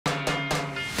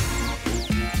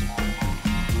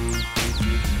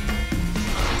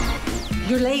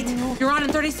You're late. You're on in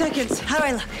 30 seconds. How do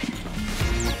I look?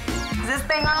 Is this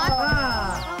thing on?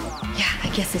 Yeah,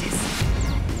 I guess it is.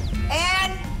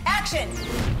 And action.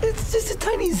 It's just a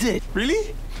tiny zit.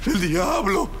 Really? El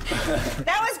diablo.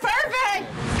 That was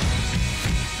perfect.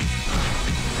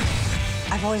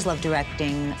 I've always loved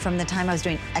directing from the time I was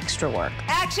doing extra work.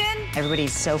 Action.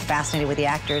 Everybody's so fascinated with the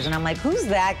actors, and I'm like, who's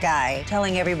that guy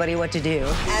telling everybody what to do?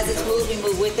 As it's moved, we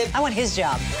move with it. I want his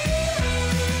job.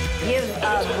 Give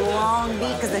a long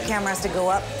beat because the camera has to go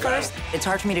up first. It's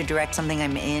hard for me to direct something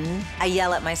I'm in. I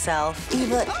yell at myself.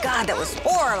 Eva, God, that was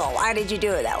horrible. Why did you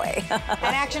do it that way? And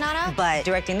action, Anna? But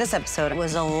directing this episode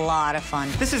was a lot of fun.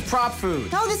 This is prop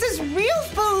food. No, this is real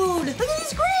food. Look at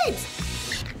these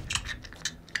grapes.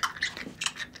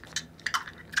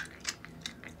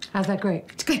 How's that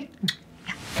grape? It's good.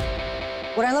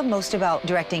 What I love most about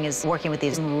directing is working with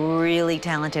these really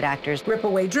talented actors. Rip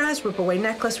away dress, rip away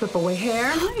necklace, rip away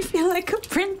hair. I feel like a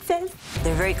princess.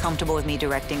 They're very comfortable with me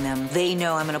directing them. They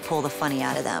know I'm gonna pull the funny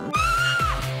out of them.